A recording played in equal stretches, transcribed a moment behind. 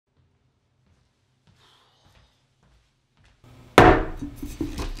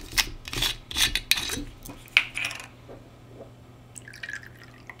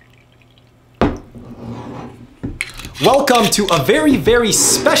Welcome to a very, very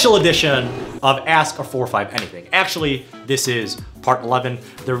special edition of Ask a 4-5 Anything. Actually, this is part 11.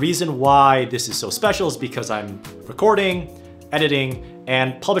 The reason why this is so special is because I'm recording, editing,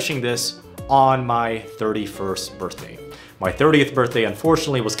 and publishing this on my 31st birthday. My 30th birthday,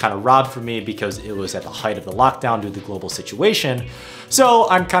 unfortunately, was kind of robbed from me because it was at the height of the lockdown due to the global situation. So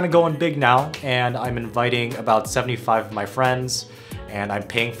I'm kind of going big now, and I'm inviting about 75 of my friends, and I'm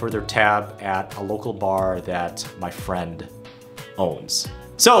paying for their tab at a local bar that my friend owns.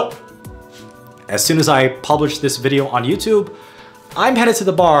 So, as soon as I publish this video on YouTube, I'm headed to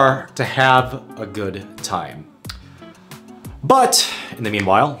the bar to have a good time. But, in the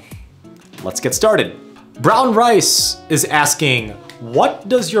meanwhile, let's get started. Brown Rice is asking, what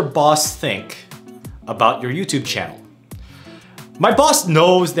does your boss think about your YouTube channel? My boss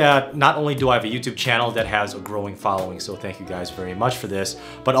knows that not only do I have a YouTube channel that has a growing following, so thank you guys very much for this,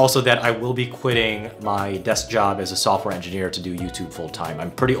 but also that I will be quitting my desk job as a software engineer to do YouTube full time.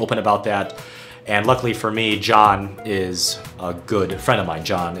 I'm pretty open about that. And luckily for me, John is a good friend of mine.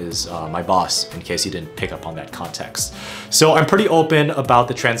 John is my boss, in case you didn't pick up on that context. So I'm pretty open about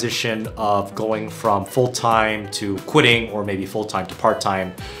the transition of going from full-time to quitting, or maybe full-time to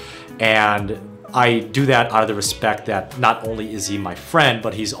part-time. And I do that out of the respect that not only is he my friend,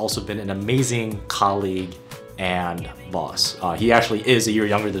 but he's also been an amazing colleague and boss. He actually is a year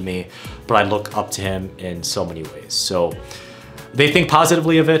younger than me, but I look up to him in so many ways. So they think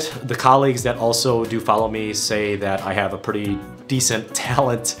positively of it. The colleagues that also do follow me say that I have a pretty decent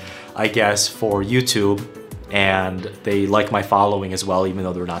talent, I guess, for YouTube, and they like my following as well, even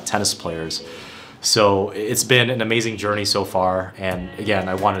though they're not tennis players. So it's been an amazing journey so far, and again,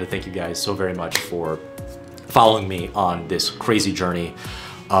 I wanted to thank you guys so very much for following me on this crazy journey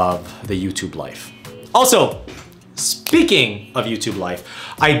of the YouTube life. Also, speaking of YouTube life,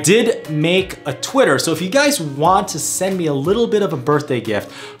 I did make a Twitter, so if you guys want to send me a little bit of a birthday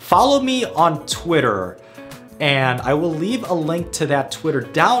gift, follow me on Twitter, and I will leave a link to that Twitter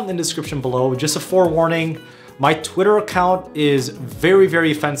down in the description below. Just a forewarning, my Twitter account is very,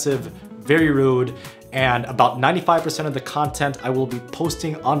 very offensive, very rude, and about 95% of the content I will be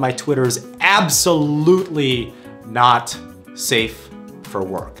posting on my Twitter is absolutely not safe for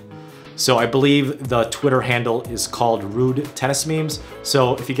work. So I believe the Twitter handle is called Rude Tennis Memes.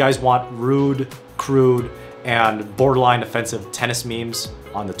 So if you guys want rude, crude, and borderline offensive tennis memes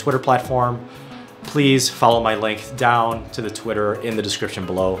on the Twitter platform, please follow my link down to the Twitter in the description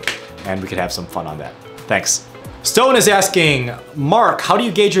below, and we could have some fun on that. Thanks. Stone is asking, Mark, how do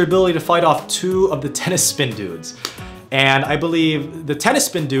you gauge your ability to fight off two of the tennis spin dudes? And I believe the tennis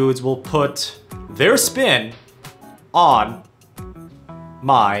spin dudes will put their spin on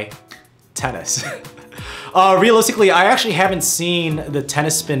my tennis. Realistically, I actually haven't seen the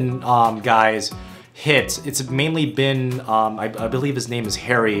tennis spin guys hit. It's mainly been, I believe his name is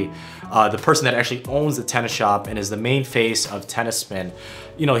Harry, the person that actually owns the tennis shop and is the main face of Tennis Spin.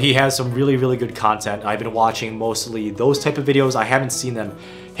 You know, he has some really, really good content. I've been watching mostly those type of videos. I haven't seen them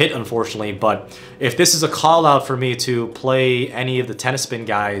hit, unfortunately, but if this is a call out for me to play any of the Tennis Spin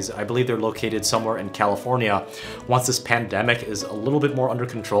guys, I believe they're located somewhere in California. Once this pandemic is a little bit more under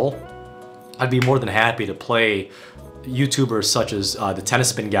control, I'd be more than happy to play YouTubers such as the Tennis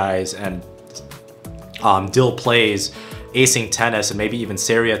Spin guys and Dill Plays, Acing Tennis, and maybe even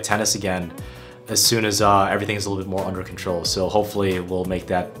Seria Tennis again as soon as everything is a little bit more under control. So hopefully we'll make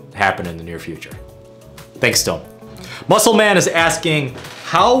that happen in the near future. Thanks, Stone. Muscle Man is asking,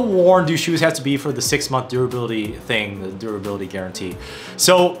 how worn do shoes have to be for the 6-month durability thing, the durability guarantee?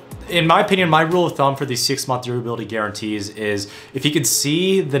 So in my opinion, my rule of thumb for these 6-month durability guarantees is if you can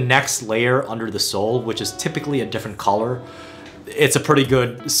see the next layer under the sole, which is typically a different color, it's a pretty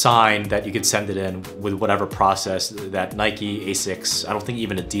good sign that you could send it in with whatever process that Nike, Asics, I don't think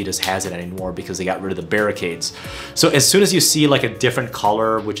even Adidas has it anymore because they got rid of the barricades. So as soon as you see like a different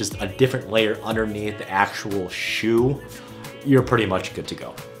color, which is a different layer underneath the actual shoe, you're pretty much good to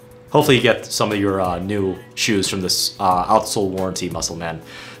go. Hopefully you get some of your new shoes from this outsole warranty, Muscle Man,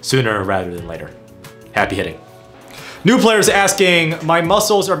 sooner rather than later. Happy hitting. New players asking, my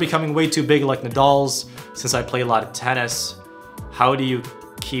muscles are becoming way too big like Nadal's since I play a lot of tennis. How do you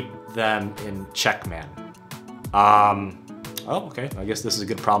keep them in check, man? Oh, okay, I guess this is a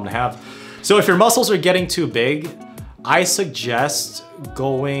good problem to have. So if your muscles are getting too big, I suggest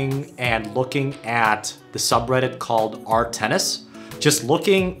going and looking at the subreddit called R-Tennis. Just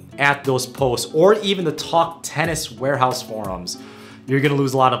looking at those posts, or even the Talk Tennis warehouse forums, you're gonna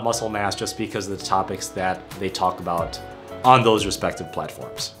lose a lot of muscle mass just because of the topics that they talk about on those respective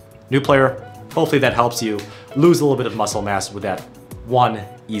platforms. New player, hopefully that helps you lose a little bit of muscle mass with that one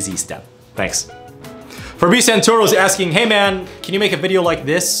easy step. Thanks. Fabrice Santoro is asking, hey man, can you make a video like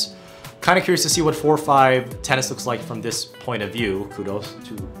this? Kind of curious to see what 4-5 tennis looks like from this point of view. Kudos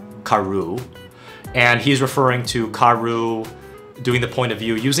to Karu. And he's referring to Karu doing the point of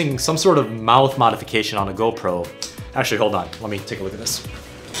view using some sort of mouth modification on a GoPro. Actually, hold on. Let me take a look at this.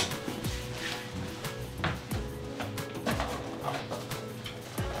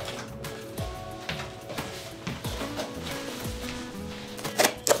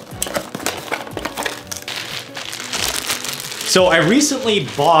 So I recently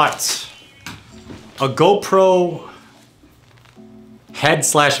bought a GoPro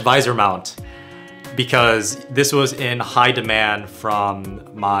head/visor mount because this was in high demand from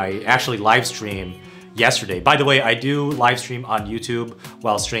my actually live stream yesterday. By the way, I do live stream on YouTube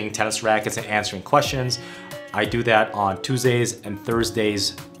while stringing tennis rackets and answering questions. I do that on Tuesdays and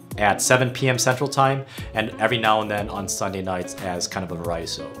Thursdays at 7 p.m. Central Time, and every now and then on Sunday nights as kind of a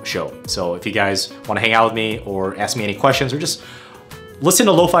variety show. So if you guys want to hang out with me or ask me any questions or just listen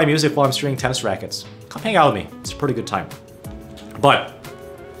to lo-fi music while I'm stringing tennis rackets, come hang out with me. It's a pretty good time. But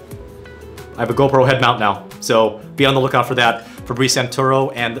I have a GoPro head mount now, so be on the lookout for that. Fabrice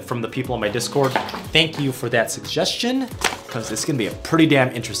Santoro and from the people on my Discord, thank you for that suggestion, because this is gonna be a pretty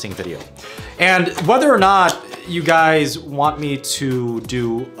damn interesting video. And whether or not you guys want me to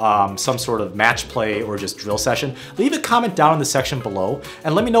do some sort of match play or just drill session, leave a comment down in the section below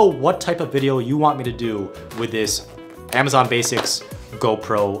and let me know what type of video you want me to do with this Amazon Basics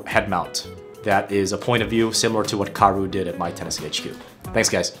GoPro head mount. That is a point of view similar to what Karu did at My Tennis HQ. Thanks,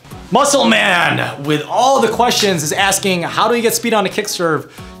 guys. Muscle Man, with all the questions, is asking, how do you get speed on a kick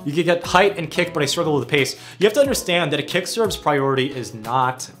serve? You can get height and kick, but I struggle with the pace. You have to understand that a kick serve's priority is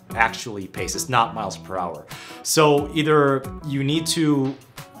not actually pace. It's not miles per hour. So either you need to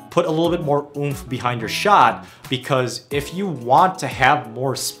put a little bit more oomph behind your shot, because if you want to have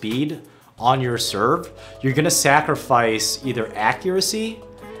more speed on your serve, you're gonna sacrifice either accuracy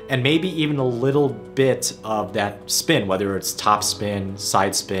and maybe even a little bit of that spin, whether it's top spin,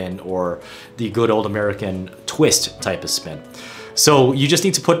 side spin, or the good old American twist type of spin. So you just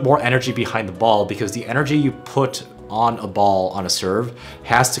need to put more energy behind the ball, because the energy you put on a ball on a serve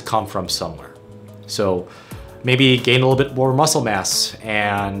has to come from somewhere. So maybe gain a little bit more muscle mass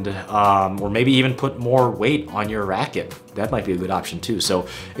and or maybe even put more weight on your racket. That might be a good option too. So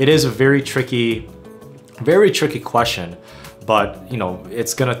it is a very tricky question, but you know,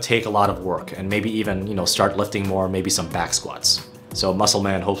 it's gonna take a lot of work, and maybe even, you know, start lifting more, maybe some back squats. So Muscle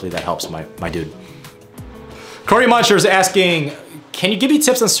Man, hopefully that helps my dude. Corey Muncher is asking, can you give me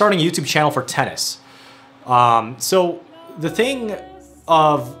tips on starting a YouTube channel for tennis? So the thing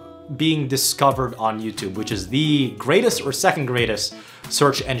of being discovered on YouTube, which is the greatest or second greatest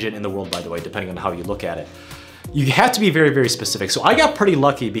search engine in the world, by the way, depending on how you look at it, you have to be very, very specific. So I got pretty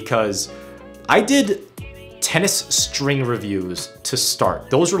lucky because I did tennis string reviews to start.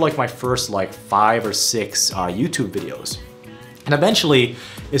 Those were like my first like 5 or 6 YouTube videos. And eventually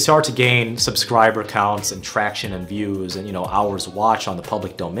it started to gain subscriber counts and traction and views and, you know, hours watched on the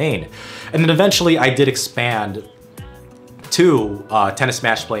public domain. And then eventually I did expand to tennis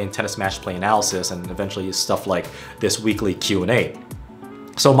match play and tennis match play analysis, and eventually stuff like this weekly Q&A.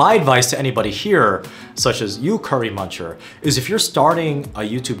 So my advice to anybody here, such as you, Curry Muncher, is if you're starting a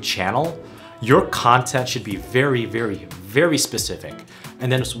YouTube channel, your content should be very, very, very specific. And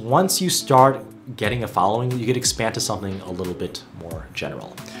then once you start getting a following, you could expand to something a little bit more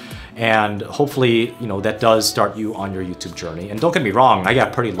general. And hopefully, you know, that does start you on your YouTube journey. And don't get me wrong, I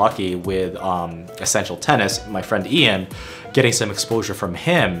got pretty lucky with Essential Tennis, my friend Ian, getting some exposure from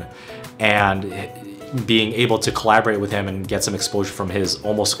him and being able to collaborate with him and get some exposure from his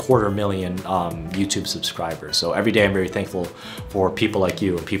almost 250,000 YouTube subscribers. So every day I'm very thankful for people like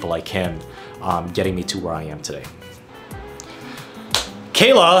you and people like him getting me to where I am today.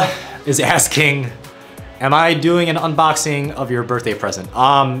 Kayla is asking, am I doing an unboxing of your birthday present?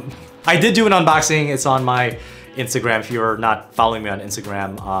 I did do an unboxing. It's on my Instagram. If you're not following me on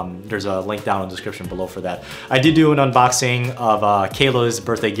Instagram, there's a link down in the description below for that. I did do an unboxing of Kayla's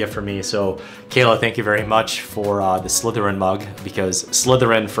birthday gift for me. So Kayla, thank you very much for the Slytherin mug, because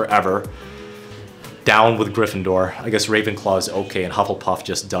Slytherin forever. Down with Gryffindor. I guess Ravenclaw is okay and Hufflepuff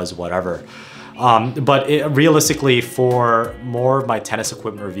just does whatever. But realistically, for more of my tennis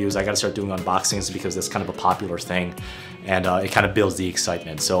equipment reviews, I gotta start doing unboxings, because that's kind of a popular thing, and it kind of builds the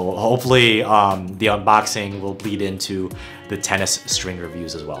excitement. So hopefully the unboxing will bleed into the tennis string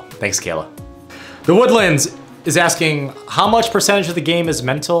reviews as well. Thanks, Kayla. The Woodlands is asking, how much percentage of the game is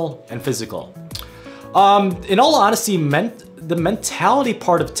mental and physical? In all honesty, the mentality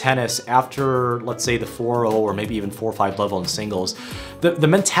part of tennis after, let's say, the 4-0 or maybe even 4-5 level in singles, the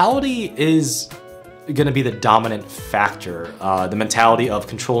mentality is gonna be the dominant factor. The mentality of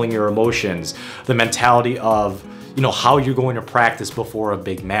controlling your emotions, the mentality of, you know, how you're going to practice before a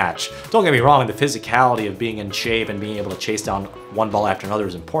big match. Don't get me wrong, the physicality of being in shape and being able to chase down one ball after another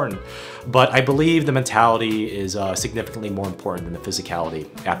is important, but I believe the mentality is significantly more important than the physicality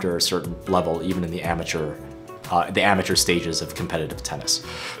after a certain level, even in the amateur stages of competitive tennis.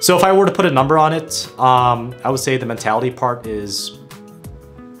 So if I were to put a number on it, I would say the mentality part is,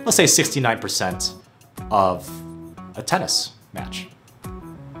 let's say 69% of a tennis match.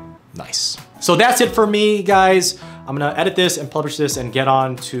 Nice. So that's it for me, guys. I'm gonna edit this and publish this and get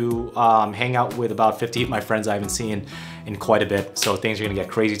on to hang out with about 50 of my friends I haven't seen in quite a bit. So things are gonna get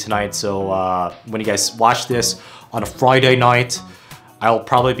crazy tonight. So when you guys watch this on a Friday night, I'll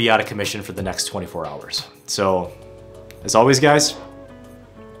probably be out of commission for the next 24 hours. So as always, guys,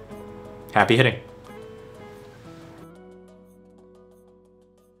 happy hitting.